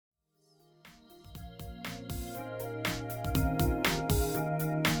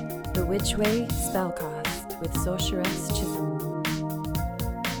The Which Way Spellcast with Sorceress Chisholm.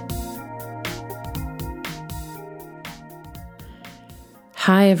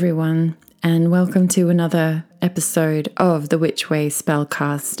 Hi everyone, and welcome to another episode of The Which Way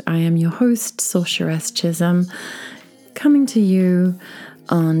Spellcast. I am your host, Sorceress Chisholm, coming to you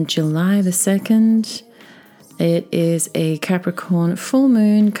on July the 2nd. It is a Capricorn full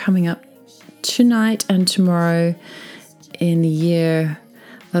moon coming up tonight and tomorrow in the year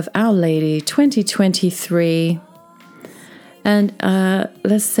of Our Lady 2023. And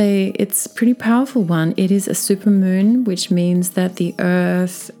let's say it's a pretty powerful one. It is a super moon, which means that the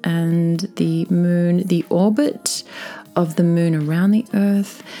Earth and the moon, the orbit of the moon around the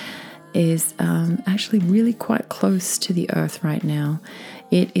Earth is actually really quite close to the Earth right now.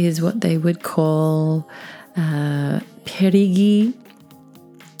 It is what they would call perigee.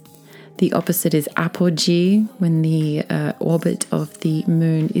 The opposite is apogee, when the orbit of the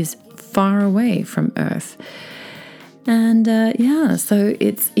moon is far away from Earth. And so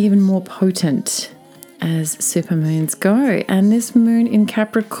it's even more potent as supermoons go. And this moon in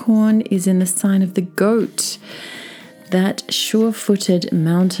Capricorn is in the sign of the goat, that sure-footed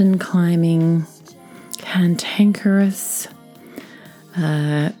mountain climbing, cantankerous,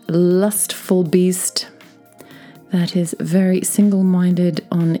 lustful beast that is very single-minded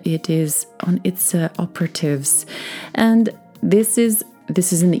on its operatives. And this is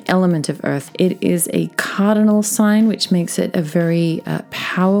in the element of Earth. It is a cardinal sign, which makes it a very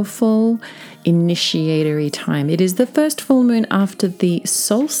powerful initiatory time. It is the first full moon after the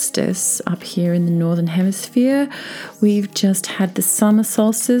solstice up here in the Northern Hemisphere. We've just had the summer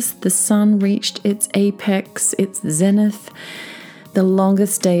solstice. The sun reached its apex, its zenith, the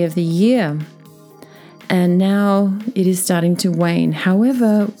longest day of the year. And now it is starting to wane.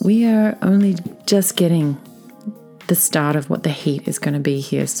 However, we are only just getting the start of what the heat is going to be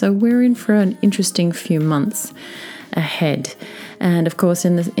here. So we're in for an interesting few months ahead. And of course,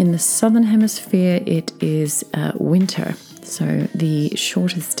 in the Southern Hemisphere, it is winter. So the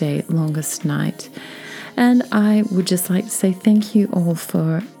shortest day, longest night. And I would just like to say thank you all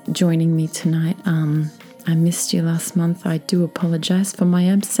for joining me tonight. I missed you last month. I do apologize for my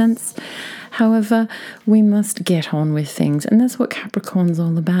absence. However, we must get on with things. And that's what Capricorn's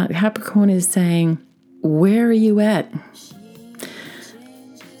all about. Capricorn is saying, where are you at?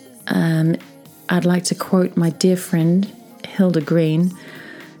 I'd like to quote my dear friend, Hilda Green.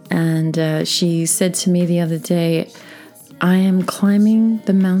 And she said to me the other day, I am climbing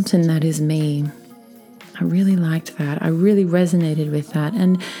the mountain that is me. I really liked that. I really resonated with that.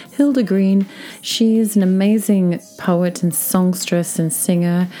 And Hilda Green, she is an amazing poet and songstress and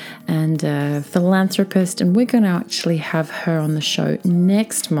singer and philanthropist. And we're going to actually have her on the show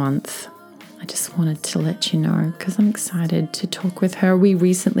next month. I just wanted to let you know because I'm excited to talk with her. We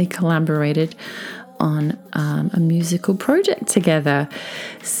recently collaborated on a musical project together.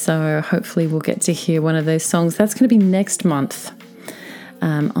 So hopefully we'll get to hear one of those songs. That's going to be next month.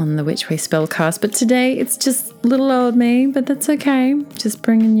 On the Which Way Spellcast. But today it's just little old me, but that's okay. Just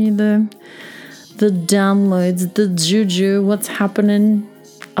bringing you the downloads, the juju, what's happening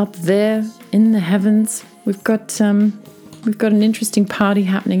up there in the heavens. We've got an interesting party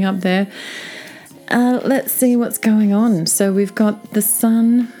happening up there. Let's see what's going on. So we've got the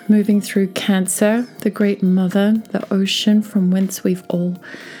sun moving through Cancer, the great mother, the ocean from whence we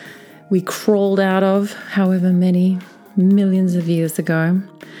crawled out of, however many millions of years ago.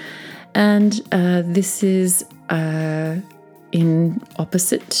 And this is in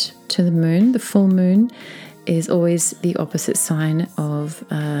opposite to the moon. The full moon is always the opposite sign of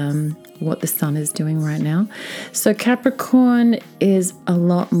what the sun is doing right now. So Capricorn is a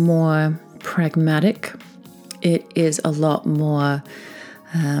lot more pragmatic. It is a lot more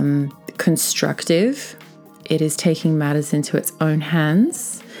constructive. It is taking matters into its own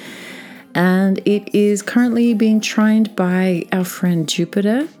hands. And it is currently being trined by our friend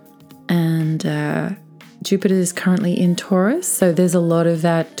Jupiter. And Jupiter is currently in Taurus. So there's a lot of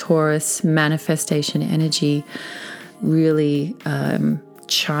that Taurus manifestation energy really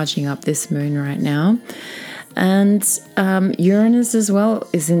charging up this moon right now. And Uranus as well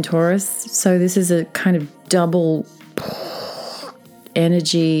is in Taurus. So this is a kind of double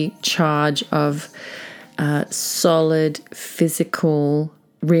energy charge of solid physical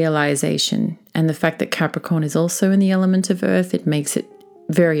realization. And the fact that Capricorn is also in the element of Earth, it makes it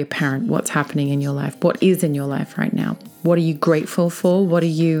very apparent what's happening in your life, what is in your life right now. What are you grateful for? What are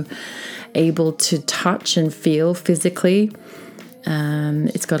you able to touch and feel physically?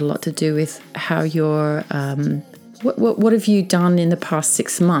 It's got a lot to do with how you're, what have you done in the past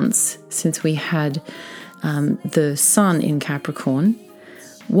 6 months since we had the sun in Capricorn?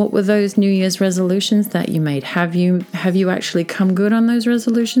 What were those New Year's resolutions that you made? Have you actually come good on those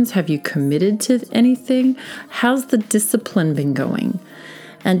resolutions? Have you committed to anything? How's the discipline been going?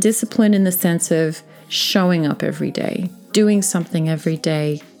 And discipline in the sense of showing up every day, doing something every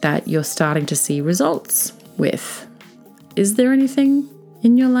day that you're starting to see results with. Is there anything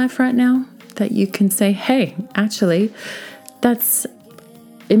in your life right now that you can say, hey, actually, that's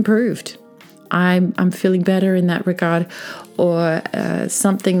improved? I'm feeling better in that regard, or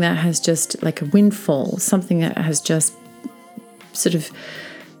something that has just like a windfall, something that has just sort of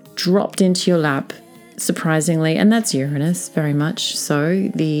dropped into your lap surprisingly, and that's Uranus very much so,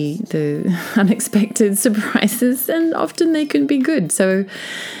 the unexpected surprises, and often they can be good. So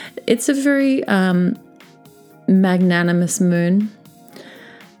it's a very magnanimous moon.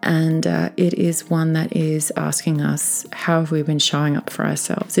 And it is one that is asking us, how have we been showing up for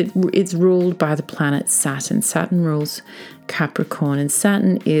ourselves? It's ruled by the planet Saturn. Saturn rules Capricorn, and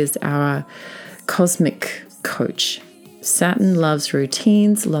Saturn is our cosmic coach. Saturn loves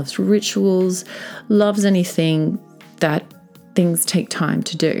routines, loves rituals, loves anything that things take time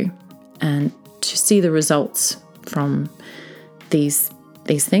to do, and to see the results from these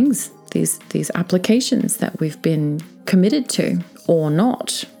things, these applications that we've been committed to, or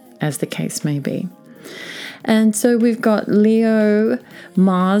not, as the case may be. And so we've got Leo,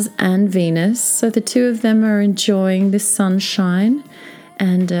 Mars, and Venus. So the two of them are enjoying this sunshine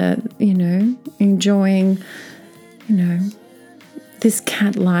and, enjoying, this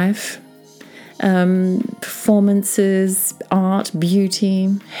cat life. Performances, art,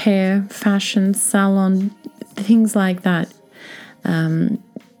 beauty, hair, fashion, salon, things like that.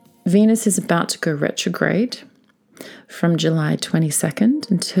 Venus is about to go retrograde from July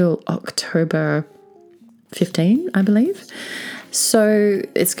 22nd until October 15, I believe. So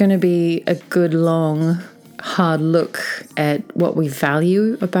it's going to be a good, long, hard look at what we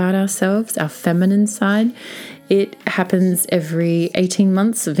value about ourselves, our feminine side. It happens every 18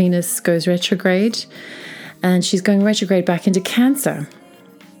 months. Venus goes retrograde, and she's going retrograde back into Cancer.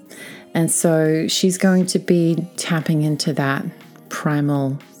 And so she's going to be tapping into that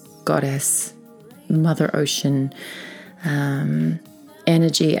primal goddess, Mother Ocean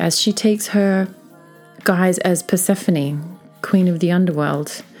energy, as she takes her guise as Persephone, queen of the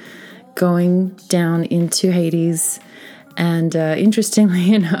underworld, going down into Hades. And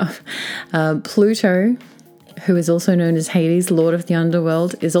interestingly enough, Pluto, who is also known as Hades, lord of the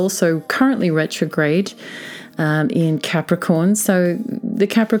underworld, is also currently retrograde in Capricorn. So the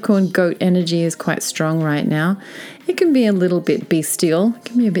Capricorn goat energy is quite strong right now. It can be a little bit bestial, it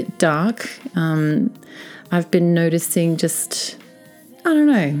can be a bit dark. I've been noticing just,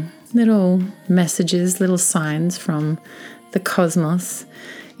 little messages, little signs from the cosmos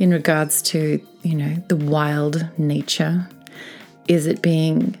in regards to, the wild nature. Is it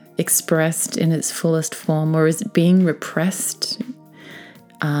being expressed in its fullest form, or is it being repressed?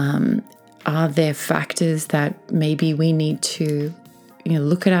 Are there factors that maybe we need to,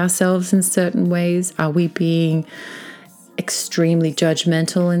 look at ourselves in certain ways? Are we being extremely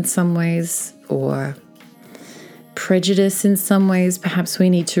judgmental in some ways, or prejudice in some ways? Perhaps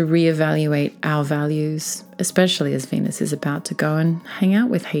we need to reevaluate our values, especially as Venus is about to go and hang out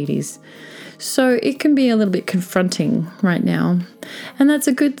with Hades. So it can be a little bit confronting right now. And that's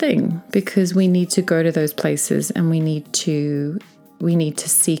a good thing, because we need to go to those places, and we need to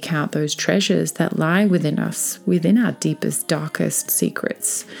seek out those treasures that lie within us, within our deepest, darkest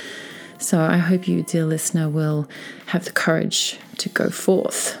secrets. So I hope you, dear listener, will have the courage to go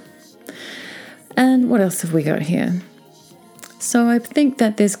forth. And what else have we got here? So I think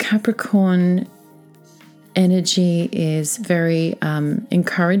that this Capricorn energy is very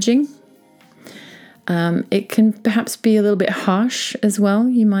encouraging. It can perhaps be a little bit harsh as well.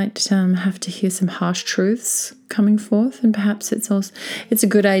 You might have to hear some harsh truths coming forth, and perhaps it's a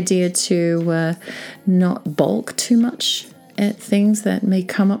good idea to not bulk too much at things that may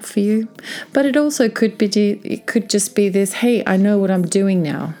come up for you. But it also could just be this, hey, I know what I'm doing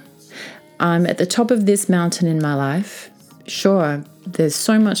now. I'm at the top of this mountain in my life. Sure, there's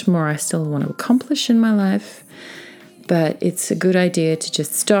so much more I still want to accomplish in my life, but it's a good idea to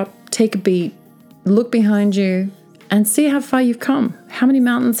just stop, take a beat, look behind you, and see how far you've come. How many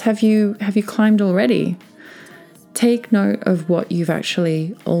mountains have you climbed already? Take note of what you've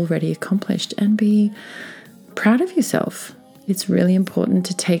actually already accomplished and be proud of yourself. It's really important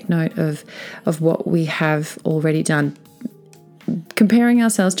to take note of what we have already done. Comparing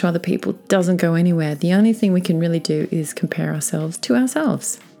ourselves to other people doesn't go anywhere. The only thing we can really do is compare ourselves to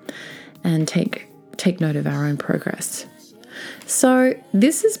ourselves and take note of our own progress. So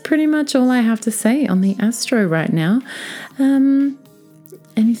this is pretty much all I have to say on the astro right now.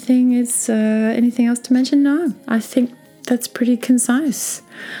 Anything else to mention? No, I think that's pretty concise.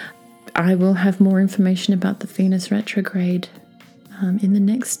 I will have more information about the Venus retrograde in the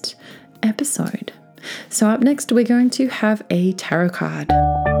next episode. So up next, we're going to have a tarot card.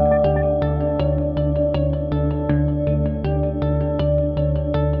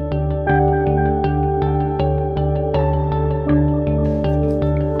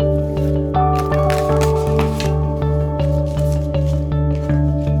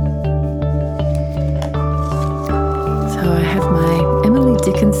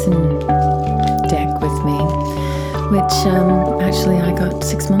 Deck with me, which actually I got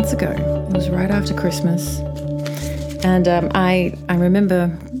 6 months ago. It was right after Christmas, and I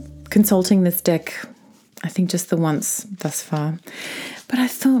remember consulting this deck, I think just the once thus far, but I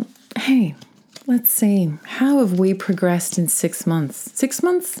thought, hey, let's see, how have we progressed in 6 months? 6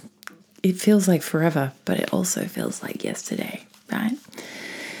 months, it feels like forever, but it also feels like yesterday, right?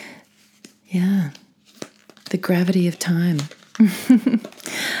 Yeah, the gravity of time.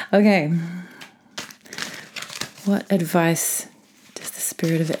 Okay. What advice does the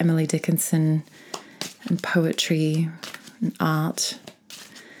spirit of Emily Dickinson and poetry and art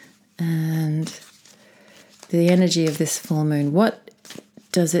and the energy of this full moon, what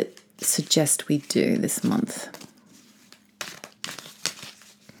does it suggest we do this month?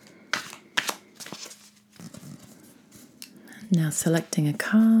 Now selecting a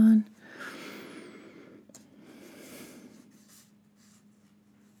card.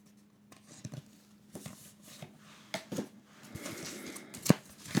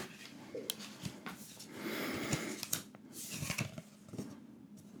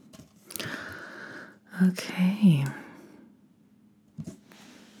 Okay.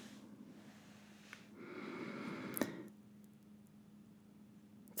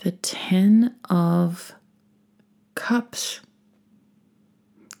 The 10 of Cups.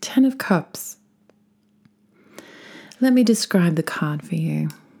 10 of Cups. Let me describe the card for you.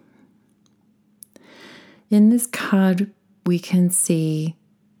 In this card, we can see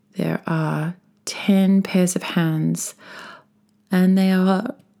there are 10 pairs of hands, and they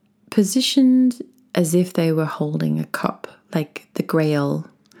are positioned as if they were holding a cup, like the Grail.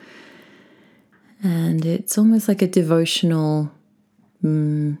 And it's almost like a devotional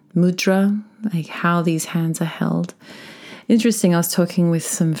mudra, like how these hands are held. Interesting, I was talking with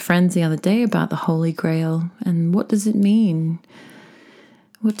some friends the other day about the Holy Grail and what does it mean?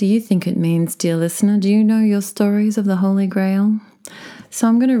 What do you think it means, dear listener? Do you know your stories of the Holy Grail? So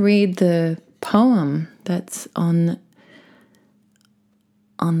I'm going to read the poem that's on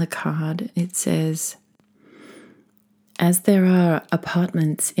the card. It says, as there are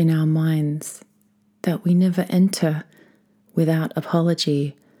apartments in our minds that we never enter without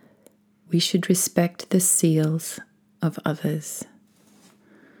apology, we should respect the seals of others.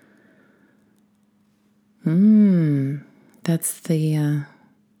 That's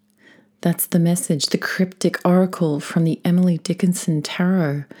the message, the cryptic oracle from the Emily Dickinson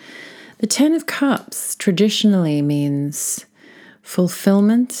Tarot. The 10 of Cups traditionally means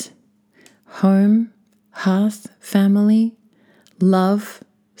fulfillment, home, hearth, family, love,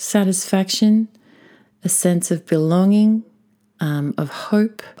 satisfaction, a sense of belonging, of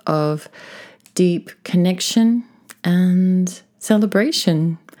hope, of deep connection and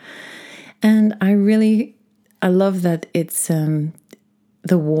celebration. And I love that it's the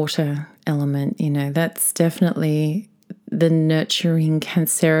water element, that's definitely the nurturing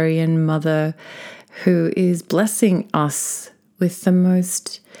Cancerian mother who is blessing us with the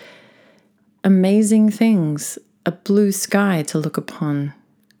most amazing things, a blue sky to look upon,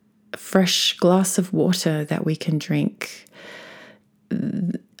 a fresh glass of water that we can drink,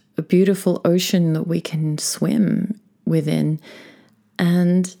 a beautiful ocean that we can swim within.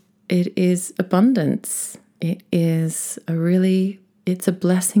 And it is abundance. It's a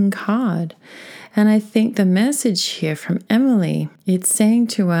blessing card. And I think the message here from Emily, it's saying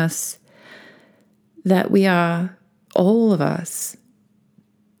to us that we are, all of us,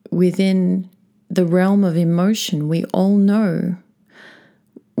 within the realm of emotion. We all know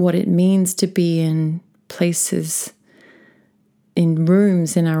what it means to be in places, in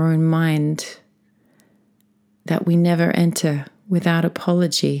rooms in our own mind that we never enter without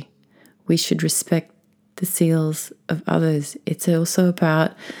apology. We should respect the seals of others. It's also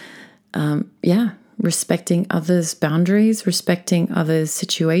about, respecting others' boundaries, respecting others'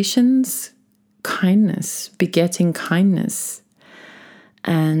 situations, kindness, begetting kindness,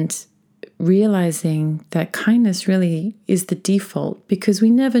 and realizing that kindness really is the default because we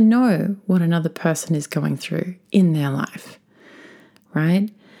never know what another person is going through in their life, right?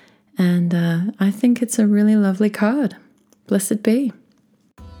 And I think it's a really lovely card. Blessed be.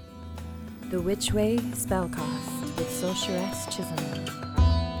 The Witch Way Spellcast with Sorceress Chisholm.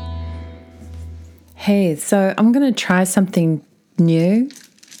 Hey, so I'm going to try something new.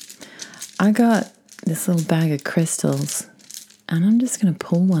 I got this little bag of crystals and I'm just going to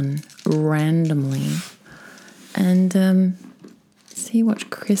pull one randomly and see what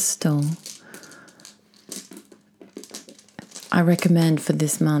crystal I recommend for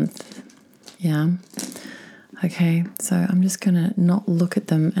this month. Yeah. Okay, so I'm just going to not look at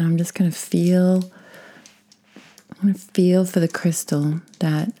them and I'm just going to feel. I'm going to feel for the crystal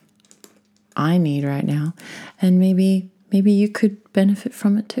that I need right now. And maybe you could benefit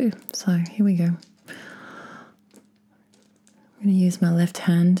from it too. So here we go. I'm going to use my left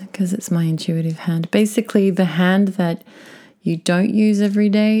hand because it's my intuitive hand. Basically, the hand that you don't use every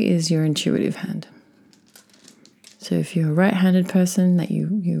day is your intuitive hand. So if you're a right-handed person, that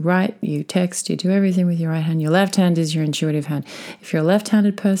you write, you text, you do everything with your right hand, your left hand is your intuitive hand. If you're a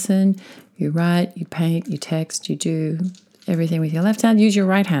left-handed person, you write, you paint, you text, you do everything with your left hand, use your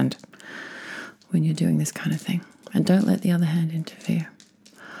right hand when you're doing this kind of thing. And don't let the other hand interfere.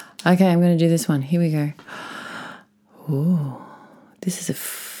 Okay, I'm going to do this one. Here we go. Oh, this is a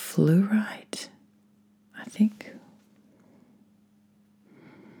fluorite, I think.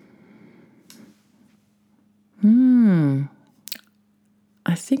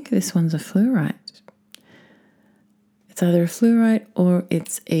 I think this one's a fluorite. It's either a fluorite or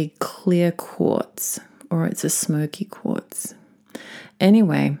it's a clear quartz or it's a smoky quartz.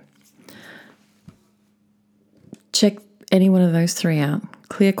 Anyway, check any one of those three out.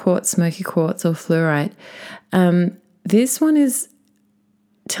 Clear quartz, smoky quartz, or fluorite. This one is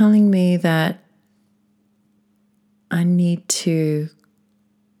telling me that I need to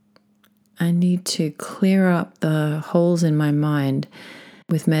clear up the holes in my mind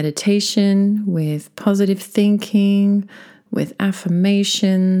with meditation, with positive thinking, with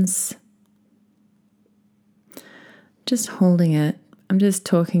affirmations. Just holding it. I'm just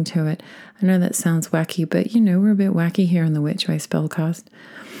talking to it. I know that sounds wacky, but we're a bit wacky here on the Witch Way Spellcast.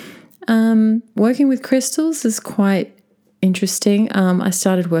 Working with crystals is quite interesting. I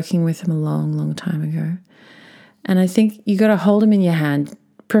started working with them a long, long time ago. And I think you got to hold them in your hand,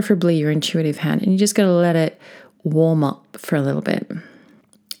 preferably your intuitive hand, and you just got to let it warm up for a little bit.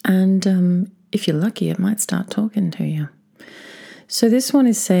 And if you're lucky, it might start talking to you. So this one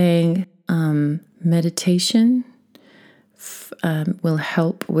is saying meditation will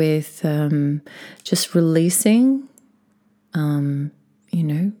help with just releasing,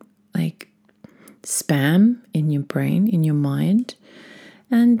 like spam in your brain, in your mind.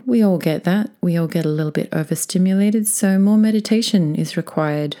 And we all get that. We all get a little bit overstimulated, so more meditation is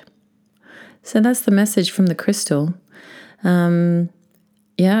required. So that's the message from the crystal.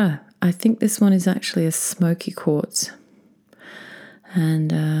 Yeah, I think this one is actually a smoky quartz.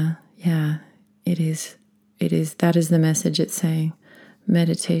 And it is. That is the message it's saying.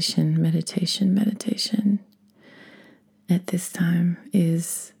 Meditation, meditation, meditation at this time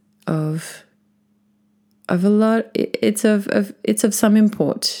is of a lot. It's of some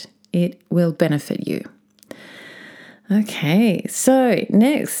import. It will benefit you. Okay, so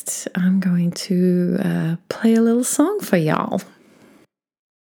next I'm going to play a little song for y'all.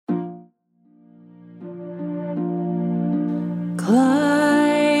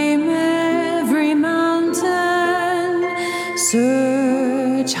 Climb every mountain,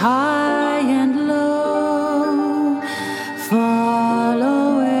 search high and low,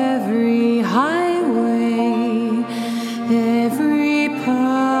 follow every highway, every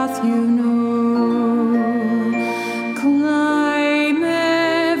path you know. Climb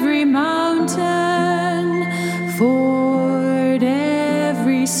every mountain, ford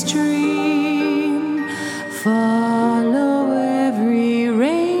every stream.